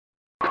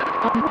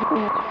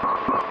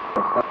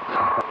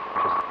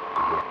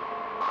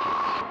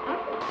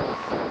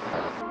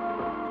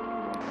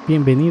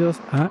Bienvenidos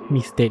a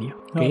Misterio.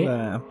 Que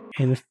Hola.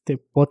 en este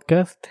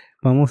podcast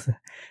vamos a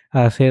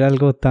hacer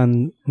algo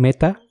tan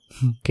meta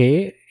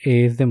que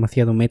es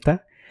demasiado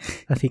meta.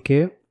 Así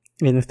que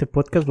en este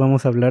podcast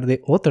vamos a hablar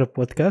de otro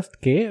podcast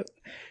que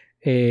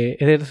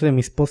es de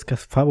mis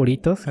podcasts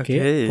favoritos,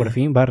 que por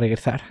fin va a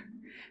regresar.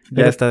 Ya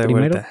Pero está de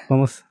primero vuelta.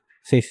 vamos...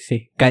 Sí.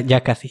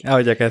 Ya casi.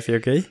 Ya casi,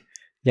 ¿ok?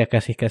 Ya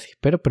casi.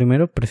 Pero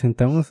primero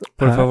presentamos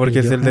Por favor, que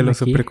es el de Johan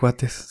los aquí.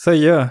 supercuates.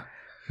 Soy yo.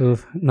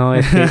 No,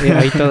 es que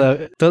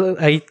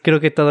ahí creo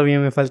que todavía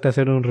me falta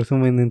hacer un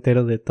resumen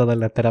entero de toda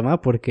la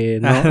trama porque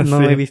no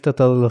Sí. he visto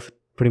todos los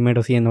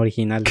primeros 100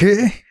 originales. ¿Qué?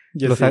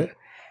 Yo Los sí.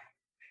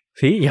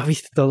 ¿Sí? ¿Ya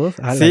viste todos?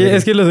 Sí,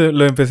 es que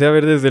lo empecé a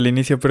ver desde el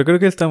inicio, pero creo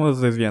que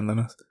estamos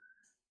desviándonos.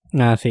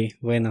 Sí,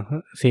 bueno,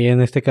 sí,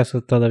 en este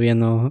caso todavía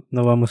no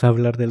vamos a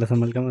hablar de las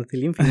amalgamas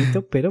del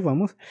infinito, pero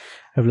vamos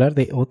a hablar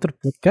de otro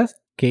podcast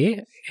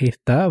que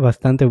está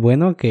bastante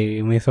bueno,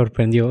 que me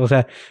sorprendió. O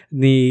sea,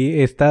 ni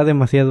está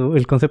demasiado,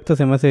 el concepto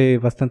se me hace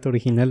bastante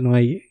original, no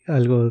hay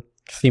algo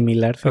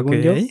similar,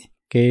 según yo,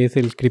 que es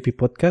el creepy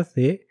podcast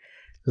de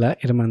la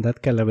Hermandad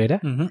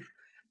Calavera,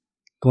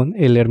 con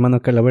el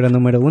hermano Calavera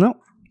número 1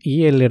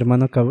 y el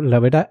hermano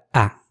Calavera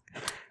A.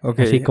 Ok,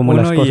 Así como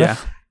uno las y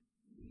cosas. A.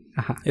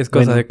 Ajá. Es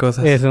cosa de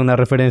cosas. Es una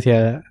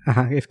referencia.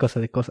 Ajá, es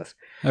cosa de cosas.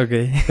 Ok.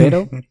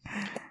 Pero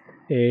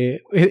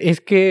es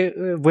que,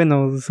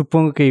 bueno,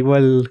 supongo que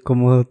igual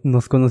como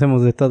nos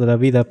conocemos de toda la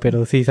vida,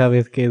 pero sí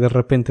sabes que de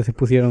repente se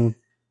pusieron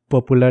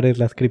populares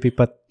las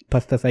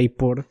creepypastas ahí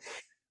por...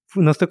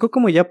 Nos tocó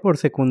como ya por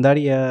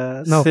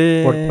secundaria... No,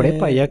 Sí. por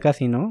prepa ya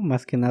casi, ¿no?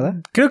 Más que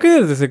nada. Creo que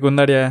desde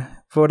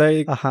secundaria. Por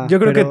ahí. Ajá, Yo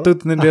creo pero- que tú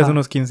tendrías ajá.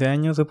 unos 15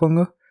 años,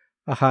 supongo.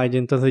 Ajá, y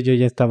entonces yo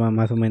ya estaba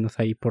más o menos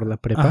ahí por la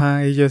prepa.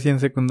 Ajá, y yo sí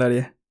en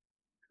secundaria.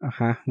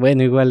 Ajá.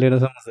 Bueno, igual no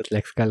somos de la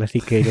escala,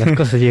 así que las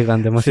cosas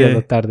llegan demasiado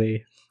Sí.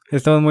 tarde.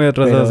 Estamos muy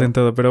atrasados Pero- en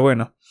todo, pero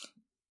bueno.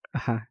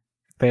 Ajá.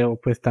 Pero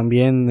pues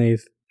también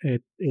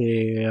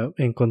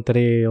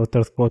encontré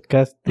otros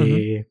podcasts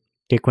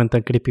que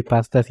cuentan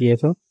creepypastas y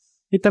eso.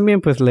 Y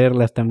también pues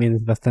leerlas también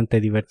es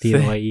bastante divertido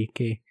Sí. ahí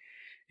que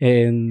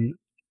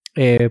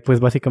pues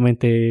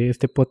básicamente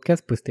este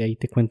podcast pues ahí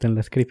te cuentan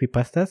las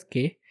creepypastas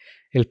que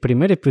el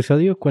primer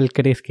episodio, ¿cuál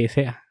crees que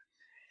sea?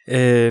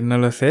 No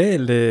lo sé,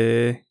 el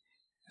de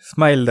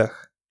Smile Dog.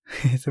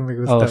 Eso me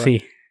gustaba. Oh,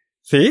 sí.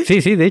 ¿Sí?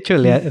 Sí, de hecho,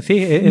 sí,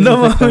 es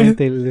No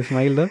exactamente el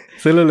Smile Dog.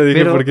 Solo lo dije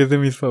Pero- porque es de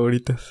mis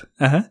favoritos.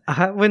 Ajá.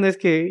 Ajá, bueno, es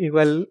que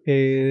igual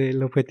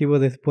el objetivo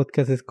de este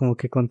podcast es como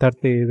que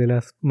contarte de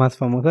las más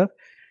famosas,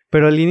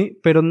 pero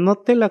no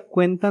te la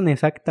cuentan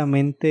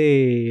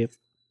exactamente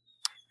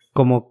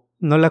como,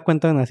 no la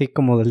cuentan así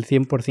como del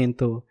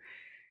 100%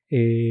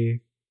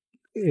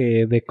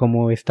 de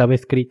cómo estaba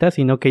escrita,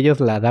 sino que ellos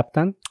la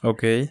adaptan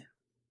Ok.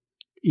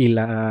 y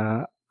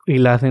la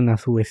hacen a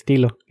su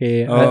estilo.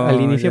 Que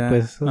al inicio Ya.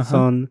 pues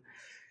Ajá.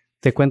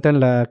 te cuentan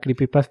la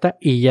creepypasta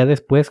y ya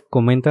después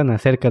comentan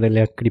acerca de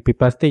la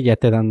creepypasta y ya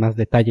te dan más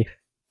detalles.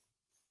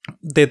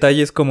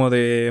 Detalles como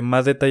de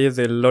más detalles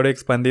del lore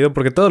expandido,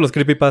 porque todos los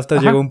creepypastas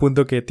Ajá. llega a un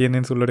punto que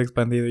tienen su lore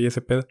expandido y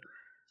ese pedo.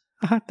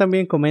 Ajá,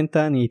 también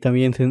comentan y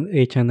también se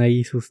echan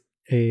ahí sus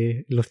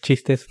los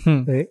chistes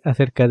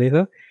acerca de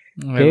eso.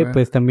 Que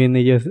pues también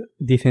ellos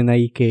dicen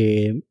ahí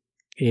que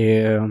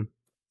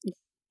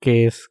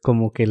es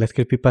como que las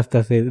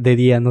creepypastas de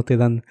día no te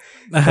dan...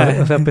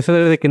 O sea, a pesar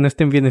de que no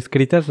estén bien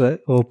escritas,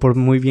 o por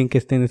muy bien que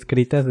estén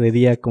escritas, de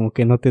día como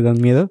que no te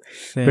dan miedo.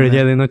 Sí, Pero no.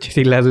 ya de noche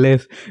si las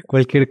lees,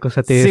 cualquier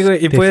cosa te Sí,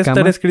 güey, y te puede escama.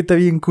 estar escrita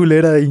bien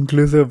culera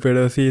incluso,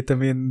 pero sí,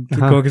 también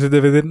Ajá. como que se te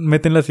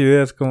meten las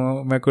ideas,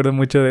 como me acuerdo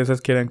mucho de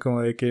esas que eran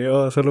como de que,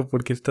 solo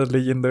porque estás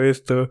leyendo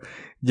esto,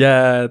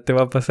 ya te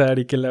va a pasar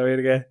y que la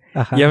verga.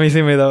 Ajá. Y a mí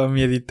sí me daba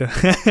miedito.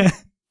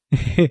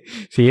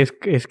 Sí,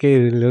 es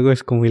que luego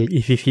es como el...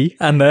 ¿Y sí?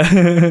 Anda.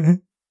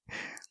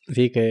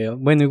 Sí, que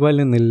bueno, igual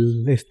en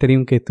el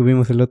stream que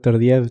tuvimos el otro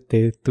día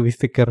te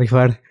tuviste que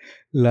rifar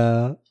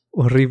la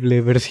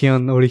horrible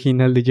versión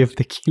original de Jeff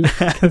Tequila.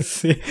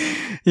 Sí,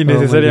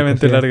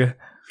 innecesariamente maldita sea. larga.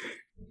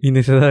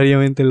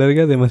 Innecesariamente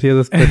larga,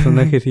 demasiados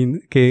personajes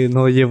que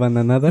no llevan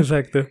a nada.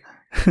 Exacto.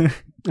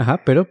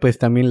 Ajá, pero pues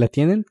también la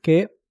tienen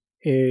que...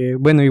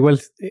 bueno, igual,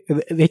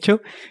 de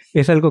hecho,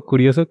 es algo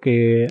curioso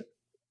que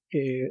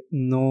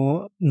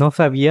no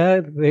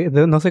sabía,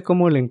 no sé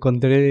cómo le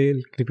encontré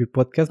el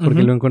creepypodcast,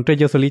 porque lo encontré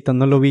yo solito,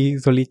 no lo vi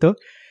solito,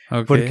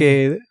 Okay.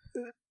 porque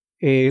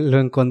lo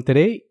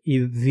encontré y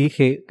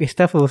dije,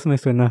 esta voz me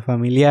suena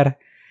familiar.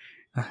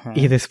 Ajá.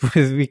 Y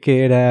después vi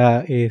que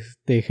era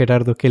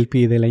Gerardo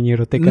Kelpi de la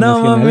Ñeroteca ¡No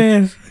Nacional.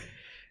 mames!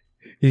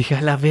 Y dije,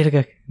 a la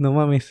verga, no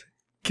mames.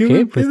 ¿Qué ¿Qué?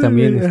 buen Pues pedo,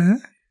 también güey. Ajá.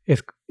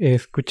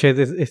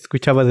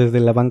 escuchaba desde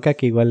la banca,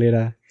 que igual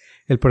era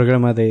el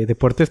programa de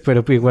deportes,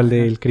 pero igual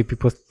del Creepy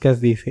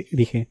Podcast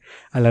dije,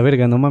 a la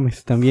verga, no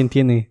mames, también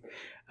tiene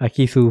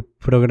aquí su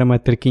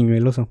programa Trequiño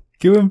el Oso.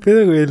 Qué buen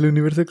pedo, güey, el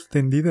universo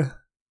expandido.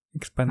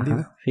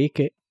 Ajá, sí,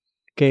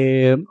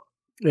 que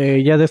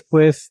ya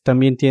después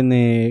también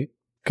tiene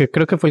que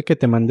creo que fue el que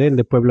te mandé, el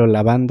de Pueblo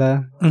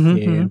Lavanda,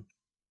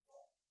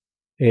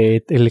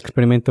 el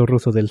experimento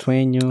ruso del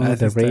sueño,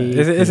 The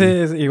Rake.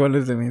 Ese es igual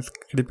es de mis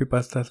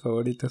creepypastas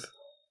favoritos.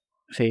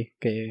 Sí,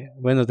 que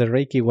bueno, The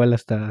Rake igual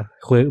hasta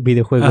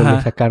videojuegos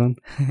le sacaron.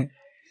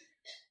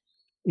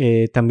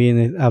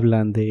 También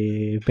hablan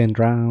de Ben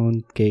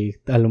Round, que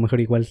a lo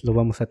mejor igual lo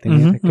vamos a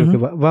tener. Creo que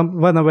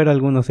van a haber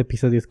algunos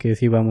episodios que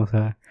sí vamos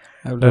a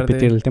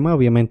repetir el tema.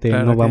 Obviamente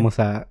no vamos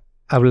a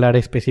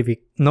hablar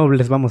no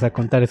les vamos a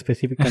contar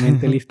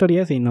específicamente la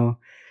historia, sino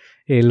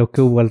lo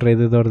que hubo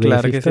alrededor de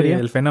esa historia. Claro que sí,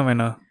 el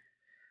fenómeno.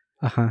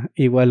 Ajá,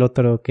 igual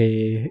otro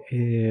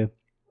que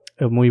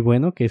muy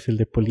bueno, que es el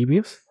de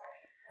Polybius.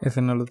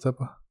 Ese no lo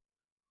topo.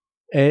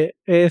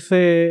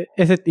 Ese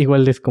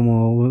igual es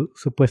como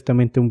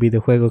supuestamente un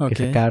videojuego que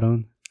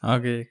sacaron.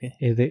 Okay.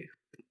 Es de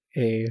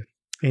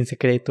en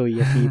secreto y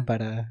así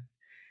para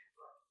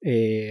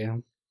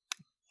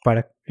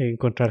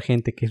encontrar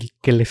gente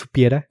que le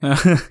supiera.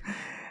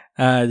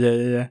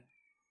 Ya.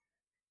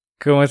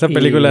 Como esa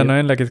película, ¿no?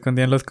 En la que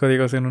escondían los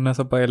códigos en una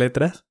sopa de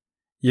letras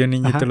y un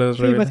niñito los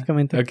revela. Sí,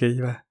 básicamente. Ok,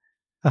 va.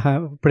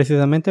 Ajá,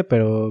 precisamente,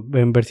 pero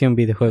en versión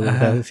videojuego.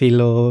 Ajá. O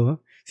sea,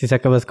 si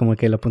sacabas como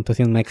que la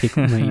puntuación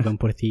máxima iban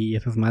por ti y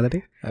esas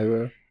madres.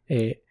 Bueno.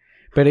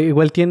 Pero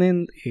igual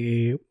tienen...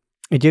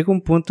 llega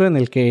un punto en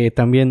el que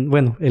también...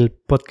 Bueno, el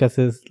podcast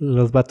es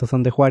Los Vatos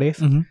Son de Juárez.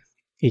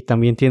 Y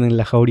también tienen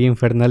La Jauría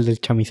Infernal del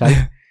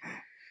Chamizal.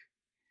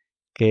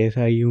 Que es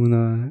ahí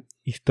una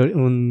historia...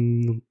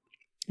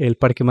 el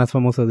parque más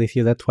famoso de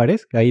Ciudad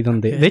Juárez. Ahí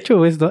donde... De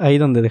hecho, es ahí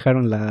donde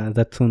dejaron la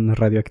Datsun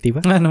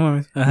radioactiva. No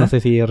mames. Ajá. No sé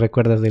si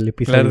recuerdas del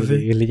episodio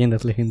de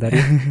Leyendas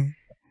Legendarias.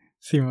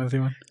 Simón.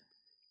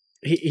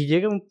 Y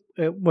llega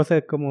o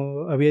sea,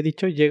 como había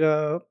dicho,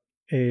 llega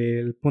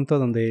el punto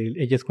donde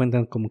ellos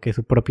cuentan como que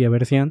su propia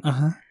versión.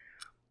 Ajá.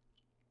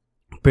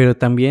 Pero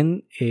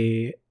también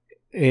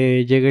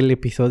llega el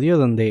episodio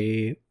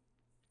donde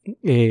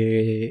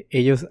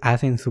ellos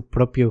hacen su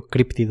propio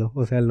críptido.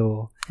 O sea,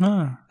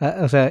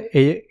 o sea,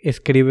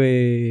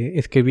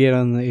 escribieron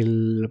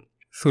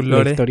su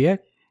lore. La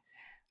historia.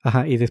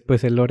 Ajá, y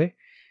después el lore.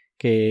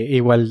 Que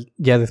igual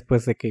ya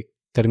después de que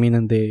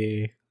terminan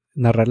de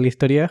narrar la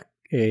historia,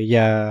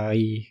 ya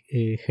ahí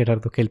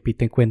Gerardo Kelpi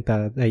te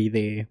cuenta ahí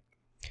de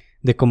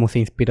cómo se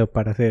inspiró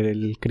para hacer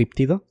el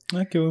críptido.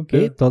 Qué bueno.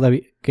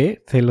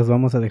 Que se los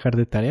vamos a dejar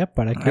de tarea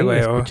para que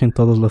escuchen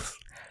todos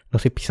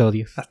los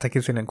episodios. Hasta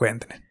que se lo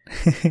encuentren.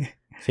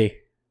 Sí.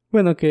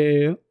 Bueno,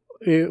 que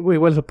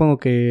igual supongo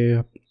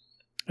que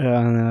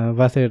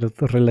va a ser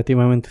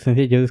relativamente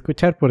sencillo de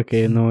escuchar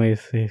porque no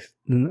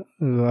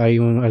hay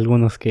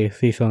algunos que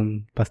sí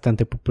son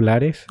bastante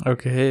populares.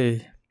 Ok.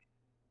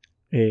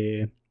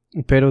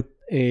 Pero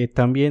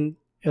también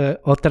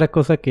otra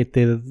cosa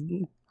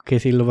que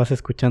si lo vas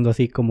escuchando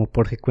así como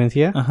por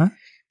secuencia,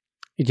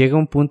 llega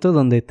un punto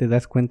donde te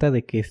das cuenta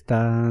de que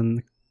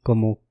están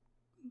como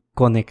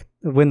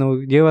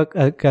lleva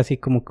casi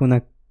como que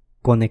una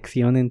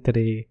conexión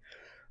entre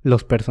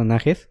los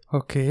personajes.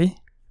 Ok.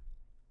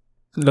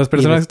 ¿Los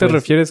personajes te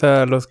refieres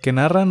a los que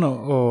narran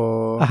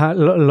o...? Ajá,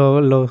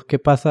 lo que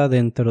pasa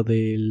dentro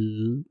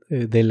de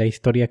la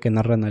historia que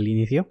narran al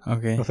inicio.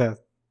 Okay. O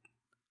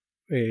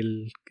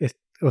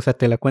sea,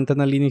 te la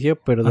cuentan al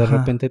inicio, pero de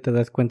repente te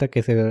das cuenta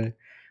que se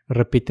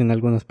repiten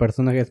algunos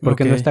personajes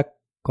porque no está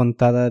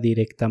contada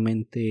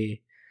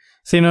directamente.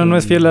 Sí, no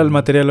es fiel al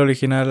material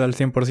original al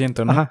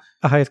 100%, ¿no?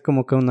 Ajá, es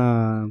como que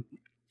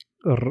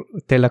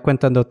te la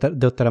cuentan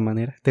de otra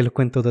manera, te lo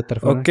cuento de otra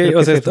forma. Ok,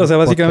 o sea,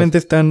 básicamente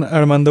están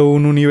armando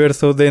un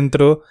universo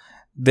dentro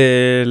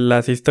de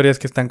las historias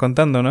que están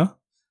contando,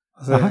 ¿no?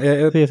 O sea,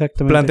 sí,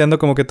 exactamente. Planteando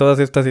como que todas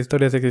estas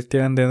historias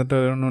existieran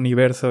dentro de un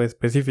universo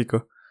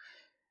específico.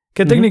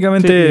 Que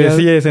técnicamente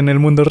sí es en el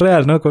mundo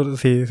real, ¿no?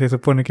 Sí, se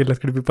supone que las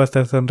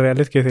creepypastas son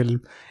reales, que es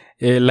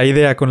la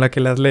idea con la que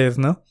las lees,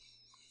 ¿no?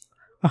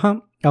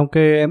 Ajá,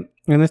 aunque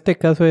en este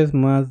caso es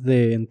más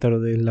dentro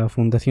de la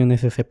Fundación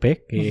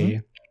SCP,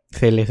 que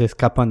se les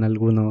escapan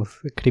algunos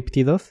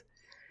críptidos.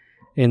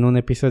 En un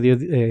episodio,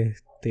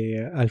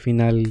 al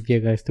final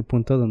llega a este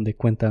punto donde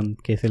cuentan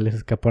que se les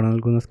escaparon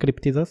algunos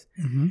críptidos.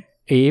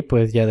 Y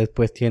pues ya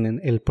después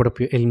tienen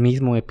el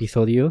mismo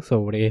episodio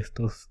sobre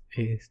estos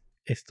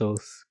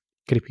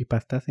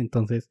creepypastas.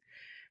 Entonces,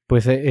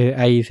 pues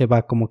ahí se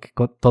va como que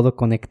todo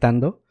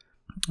conectando.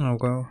 Oh,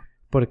 wow.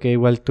 Porque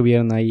igual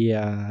tuvieron ahí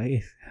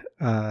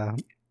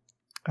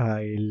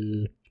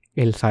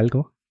el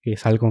Salgo, que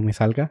Salgo me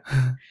salga.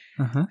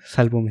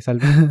 Salvo me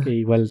salva. Que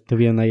igual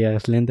tuvieron ahí a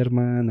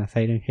Slenderman, a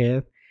Siren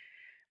Head.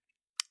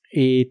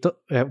 Y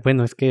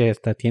bueno, es que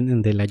hasta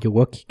tienen de la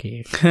Yuwoki,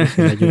 que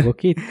la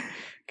Yuwoki,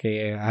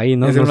 que ahí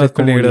no sé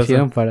cómo lo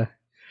hicieron para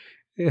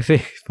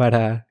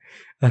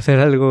hacer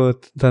algo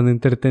tan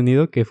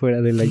entretenido que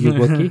fuera de la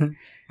Yuwoki.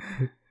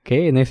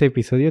 Que en ese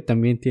episodio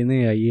también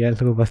tiene ahí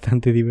algo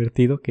bastante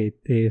divertido, que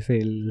es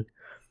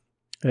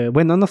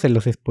bueno, no se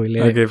los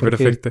spoileré. Ok,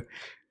 perfecto.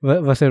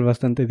 Va a ser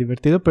bastante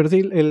divertido, pero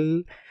sí,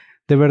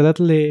 de verdad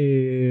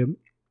le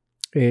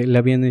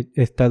habían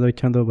estado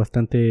echando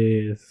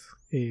bastantes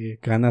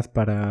ganas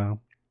para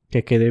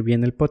que quede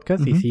bien el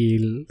podcast. Y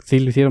sí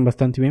lo hicieron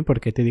bastante bien,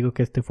 porque te digo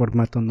que este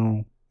formato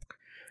no...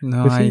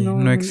 No pues sí, hay,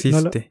 no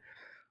existe.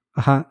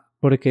 Ajá,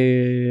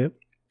 porque...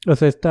 O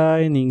sea,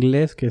 está en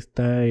inglés, que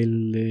está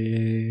el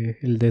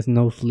de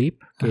Snow Sleep,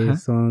 que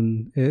Ajá.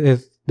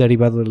 es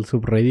derivado del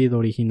subreddit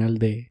original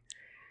de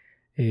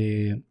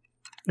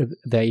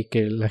ahí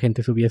que la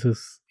gente subía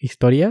sus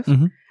historias,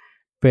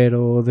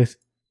 pero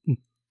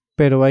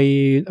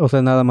ahí, o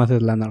sea, nada más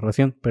es la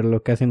narración, pero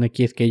lo que hacen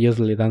aquí es que ellos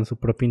le dan su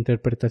propia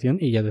interpretación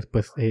y ya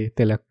después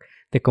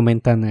te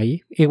comentan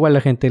ahí. Igual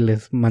la gente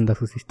les manda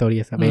sus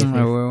historias a veces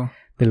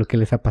de lo que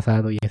les ha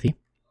pasado y así.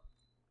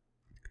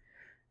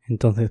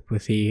 Entonces,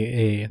 pues sí.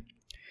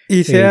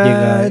 ¿Y se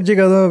ha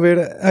llegado a ver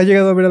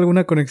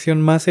alguna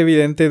conexión más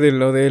evidente de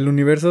lo del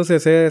universo?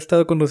 ¿Se ha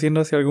estado conduciendo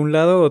hacia algún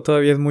lado o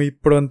todavía es muy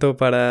pronto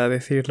para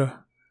decirlo?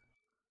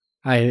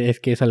 Es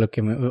que es a lo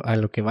que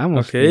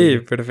vamos. Ok,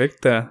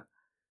 perfecto.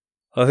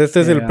 O sea,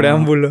 este es el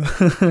preámbulo,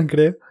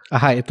 creo.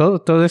 Ajá,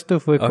 todo esto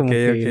fue como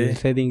que el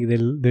setting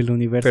del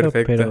universo.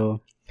 Perfecto.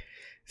 Pero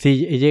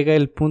sí, llega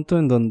el punto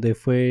en donde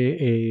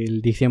fue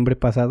el diciembre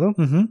pasado,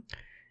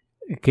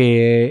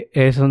 que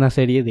es una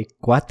serie de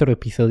 4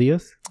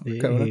 episodios,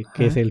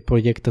 que es el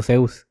Proyecto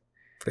Zeus.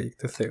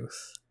 Proyecto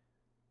Zeus.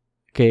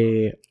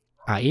 Que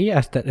ahí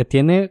hasta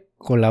tiene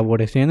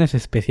colaboraciones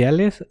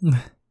especiales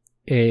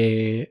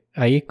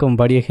ahí con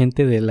varias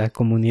gente de la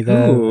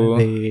comunidad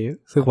de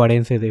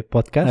juarense de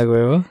podcast. A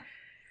huevo.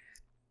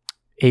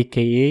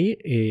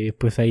 AKA,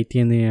 pues ahí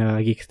tiene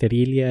a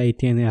Geeksterilia, y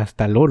tiene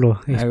hasta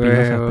Lolo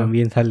Espinosa,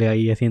 también sale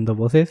ahí haciendo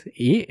voces.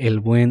 Y el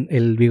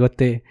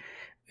bigote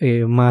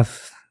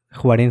más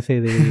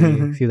juarense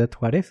de Ciudad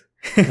Juárez,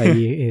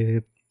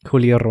 ahí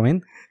Julio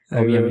Roen,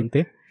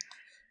 obviamente.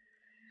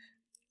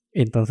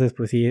 Entonces,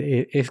 pues sí,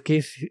 es que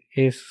es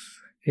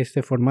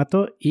este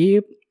formato. Y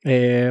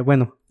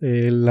bueno,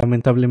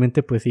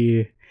 lamentablemente, pues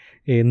sí,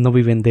 no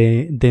viven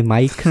de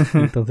Mike.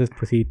 Entonces,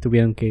 pues sí,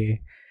 tuvieron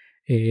que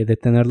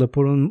detenerlo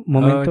por un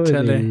momento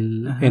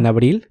en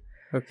abril.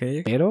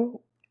 Okay.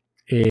 Pero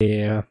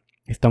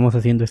estamos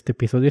haciendo este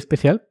episodio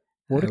especial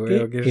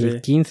porque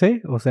el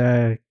 15, o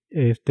sea,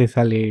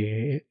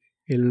 sale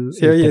el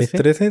sí, hoy es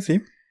 13,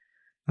 sí.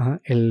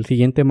 Ajá, el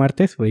siguiente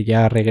martes pues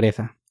ya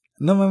regresa.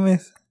 No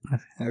mames.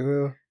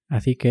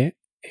 Así que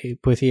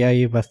pues sí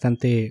hay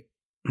bastante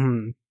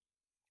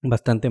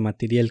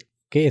material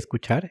que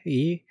escuchar.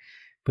 Y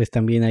pues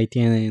también ahí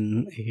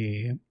tienen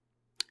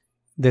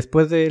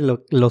después de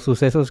los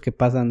sucesos que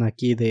pasan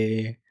aquí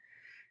del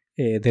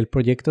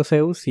proyecto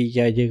Zeus, sí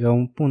ya llega a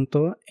un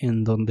punto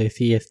en donde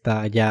sí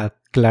está ya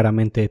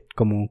claramente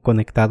como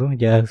conectado,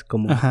 ya es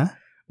como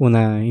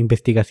una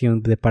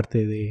investigación de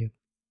parte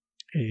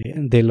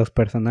de los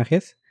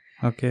personajes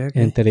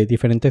entre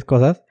diferentes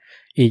cosas.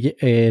 Y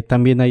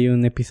también hay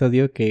un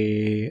episodio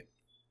que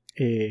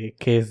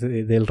es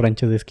del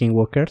rancho de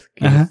Skinwalkers,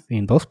 que es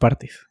en 2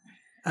 partes.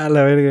 A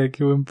la verga,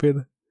 qué buen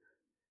pedo.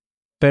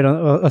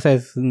 Pero, o sea,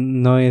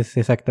 no es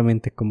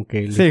exactamente como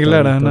que sí,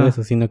 claro, todo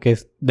eso, sino que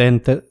es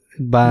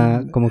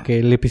como que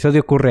el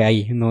episodio ocurre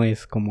ahí, no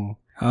es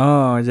como...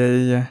 Oh,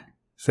 ya.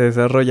 Se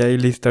desarrolla ahí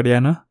la historia,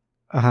 ¿no?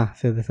 Ajá,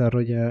 se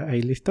desarrolla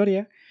ahí la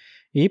historia.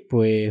 Y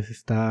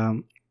pues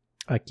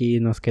aquí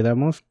nos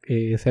quedamos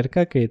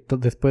cerca, que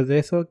después de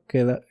eso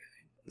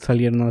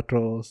salieron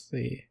otros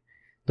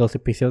 2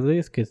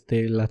 episodios, que es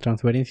de la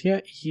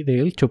transferencia y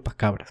del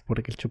chupacabras,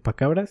 porque el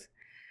chupacabras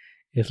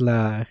es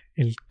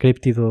el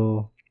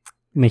críptido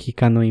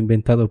mexicano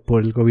inventado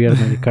por el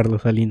gobierno de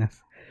Carlos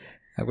Salinas.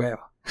 A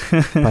huevo.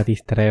 Para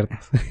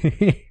distraernos.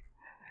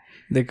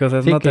 De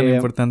cosas no tan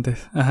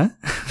importantes. Ajá.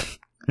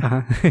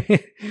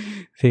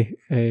 Sí,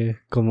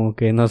 como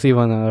que nos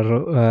iban a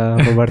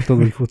robar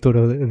todo el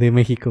futuro de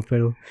México,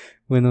 pero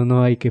bueno,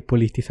 no hay que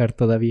politizar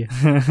todavía.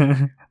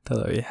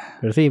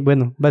 Pero sí,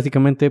 bueno,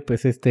 básicamente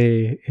pues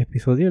este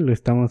episodio lo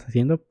estamos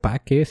haciendo para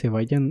que se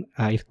vayan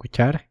a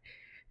escuchar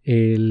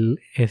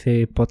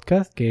ese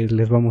podcast, que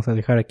les vamos a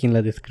dejar aquí en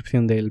la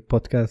descripción del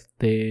podcast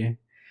el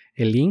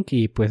link.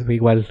 Y pues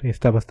igual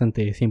está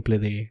bastante simple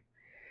de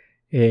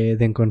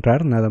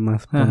encontrar, nada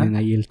más ponen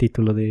ahí el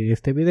título de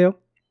este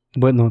video.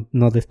 Bueno,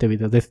 no de este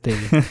video, de este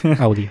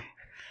audio.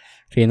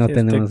 Sí, no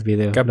tenemos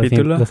video.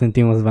 Lo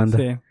sentimos,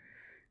 banda.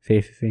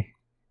 Sí.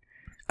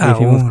 Lo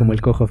hicimos como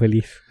el cojo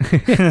feliz.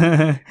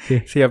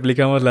 Sí,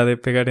 aplicamos la de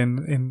pegar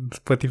en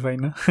Spotify,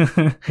 ¿no?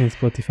 En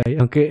Spotify.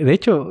 Aunque, de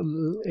hecho,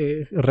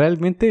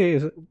 realmente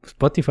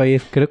Spotify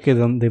es creo que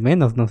donde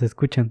menos nos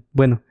escuchan.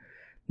 Bueno,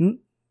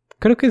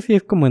 creo que sí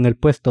es como en el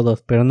puesto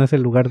 2, pero no es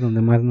el lugar donde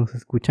más nos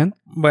escuchan.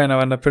 Bueno,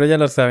 banda, pero ya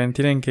lo saben,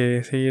 tienen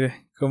que seguir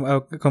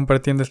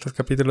compartiendo estos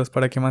capítulos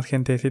para que más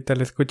gente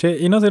lo escuche.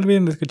 Y no se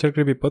olviden de escuchar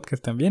Creepy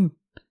Podcast también.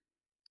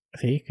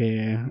 Sí,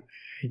 que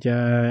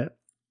ya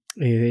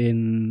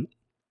en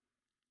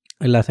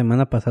la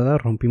semana pasada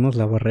rompimos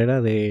la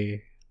barrera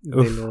de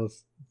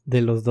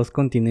los 2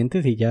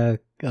 continentes y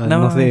ya,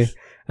 no sé,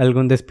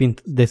 algún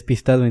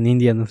despistado en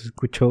India nos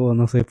escuchó o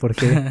no sé por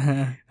qué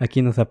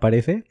aquí nos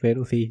aparece,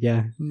 pero sí,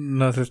 ya.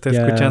 Nos está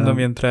escuchando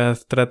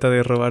mientras trata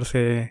de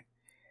robarse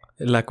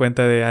la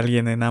cuenta de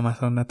alguien en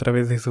Amazon a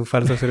través de su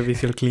falso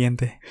servicio al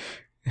cliente.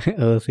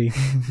 Oh, sí.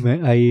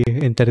 Ahí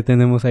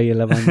entretenemos ahí a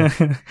la banda.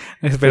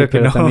 Espero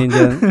que no. También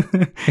ya...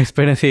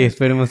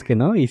 esperemos que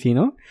no. Y si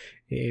no,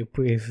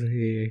 pues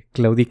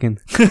claudiquen.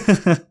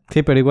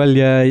 Sí, pero igual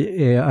ya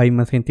hay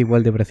más gente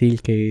igual de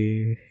Brasil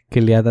que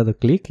le ha dado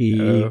clic. Y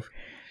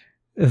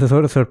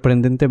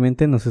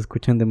sorprendentemente nos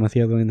escuchan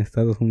demasiado en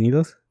Estados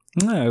Unidos.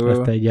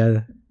 Hasta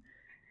ya...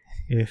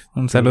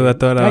 Un saludo a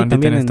toda la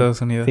bandita en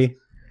Estados Unidos. Sí.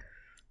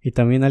 Y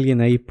también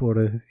alguien ahí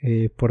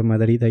por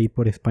Madrid, ahí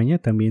por España,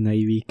 también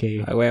ahí vi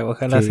que...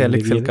 ojalá sea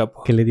Alex el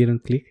Capo. Que le dieron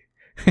clic.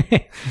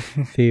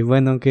 Sí,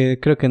 bueno, aunque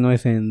creo que no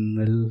es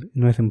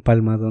en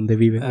Palma donde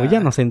vive. O ya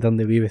no sé en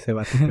dónde vive ese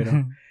vato,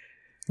 pero...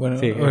 Bueno,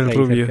 sí, o el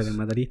Rubius. Cerca de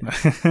Madrid.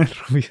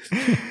 Rubius.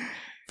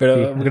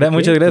 Pero sí,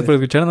 muchas gracias por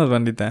escucharnos,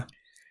 bandita.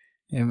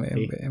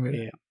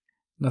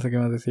 No sé qué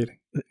más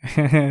decir.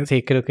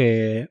 Sí, creo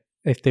que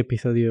este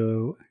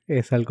episodio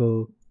es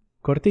algo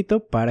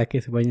cortito para que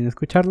se vayan a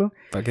escucharlo.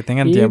 Para que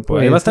tengan tiempo.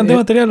 Pues, hay bastante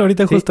material.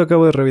 Ahorita justo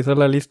acabo de revisar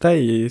la lista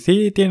y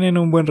sí tienen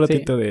un buen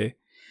ratito de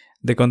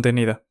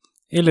contenido.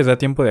 Y les da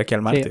tiempo de aquí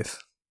al martes.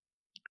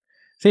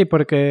 Sí,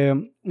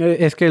 porque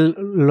es que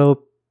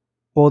lo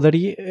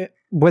podría...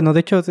 bueno, de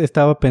hecho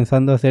estaba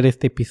pensando hacer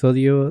este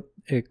episodio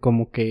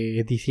como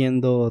que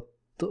diciendo...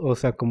 O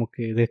sea, como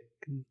que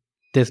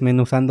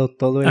desmenuzando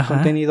todo el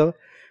contenido.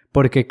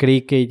 Porque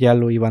creí que ya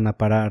lo iban a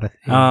parar.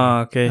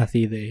 Okay.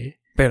 Así de...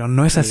 Pero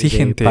no es así,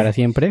 gente. Para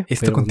siempre.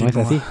 Esto continúa.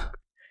 No es así.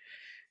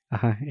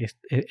 Ajá.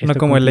 No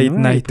como el Late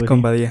Night pues,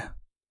 con Badía.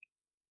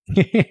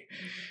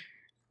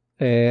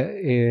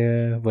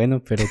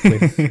 Bueno, pero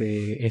pues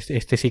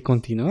este sí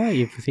continúa.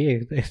 Y pues sí,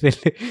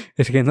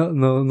 es que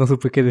no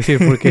supe qué decir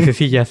porque ese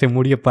sí ya se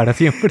murió para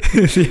siempre.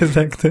 Sí,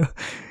 exacto.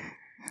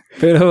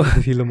 Pero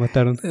sí lo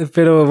mataron.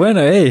 Pero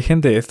bueno,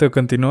 gente, esto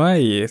continúa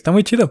y está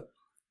muy chido.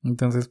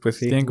 Entonces, pues,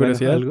 si tienen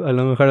curiosidad... Bueno, a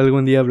lo mejor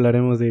algún día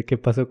hablaremos de qué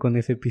pasó con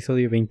ese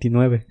episodio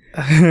 29.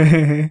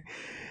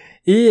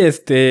 Y,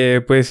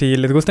 pues, si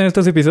les gustan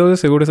estos episodios,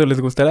 seguro eso les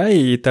gustará.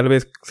 Y tal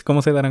vez,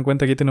 como se darán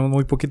cuenta, aquí tenemos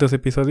muy poquitos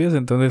episodios.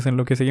 Entonces, en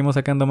lo que seguimos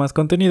sacando más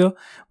contenido.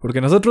 Porque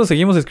nosotros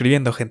seguimos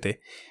escribiendo,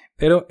 gente.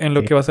 Pero en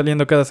lo que va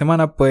saliendo cada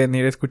semana, pueden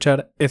ir a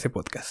escuchar ese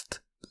podcast.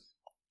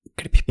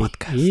 Creepy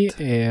Podcast.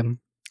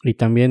 Y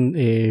también,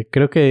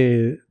 creo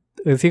que...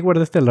 Sí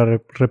guardaste la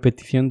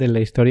repetición de la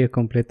historia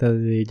completa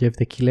de Jeff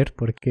the Killer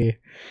porque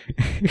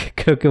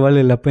creo que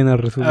vale la pena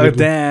resumirla. Oh,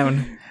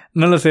 damn.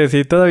 No lo sé,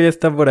 si todavía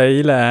está por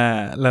ahí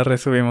la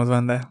resubimos,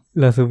 banda.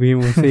 La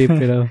subimos, sí,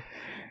 pero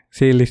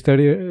sí, la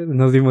historia,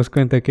 nos dimos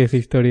cuenta que esa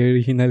historia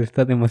original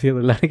está demasiado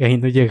larga y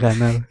no llega a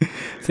nada.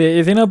 Sí,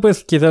 y si no,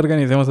 pues quizá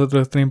organicemos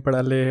otro stream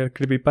para leer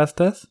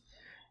creepypastas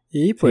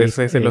y pues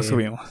ese lo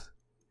subimos.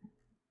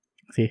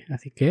 Sí,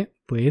 así que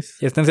pues...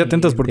 Y esténse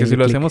atentos porque si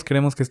lo hacemos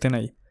queremos que estén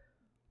ahí.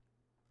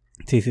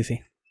 Sí.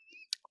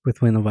 Pues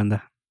bueno,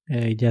 banda,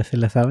 ya se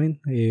la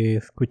saben,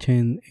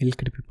 escuchen el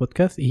Creepy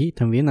Podcast y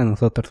también a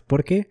nosotros,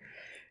 porque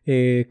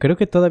creo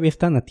que todavía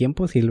están a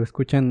tiempo si lo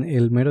escuchan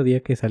el mero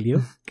día que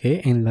salió,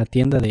 que en la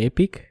tienda de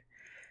Epic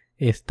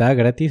está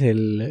gratis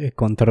el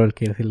control,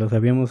 que se los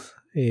habíamos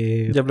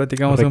ya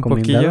platicamos un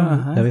poquillo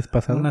la vez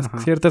pasada. Unas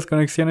ciertas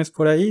conexiones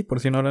por ahí,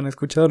 por si no lo han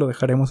escuchado, lo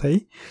dejaremos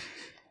ahí.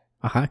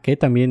 Ajá, que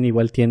también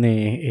igual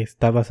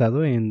está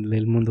basado en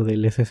el mundo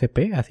del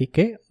SCP, así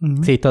que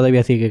sí,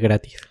 todavía sigue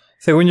gratis.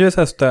 Según yo es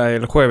hasta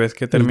el jueves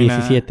que termina. El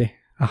 17,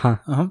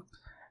 ajá.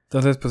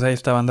 Entonces, pues ahí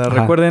está, banda.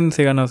 Recuerden,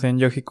 síganos en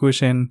Yogi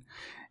Kush en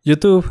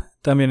YouTube,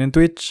 también en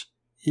Twitch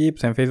y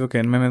pues en Facebook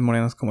en Memes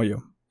Morenos como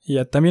yo. Y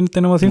ya también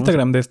tenemos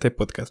Instagram de este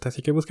podcast,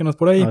 así que búsquenos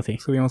por ahí,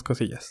 subimos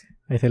cosillas.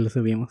 Ahí se lo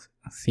subimos.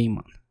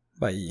 Simón.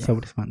 Bye.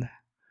 Sobres, banda.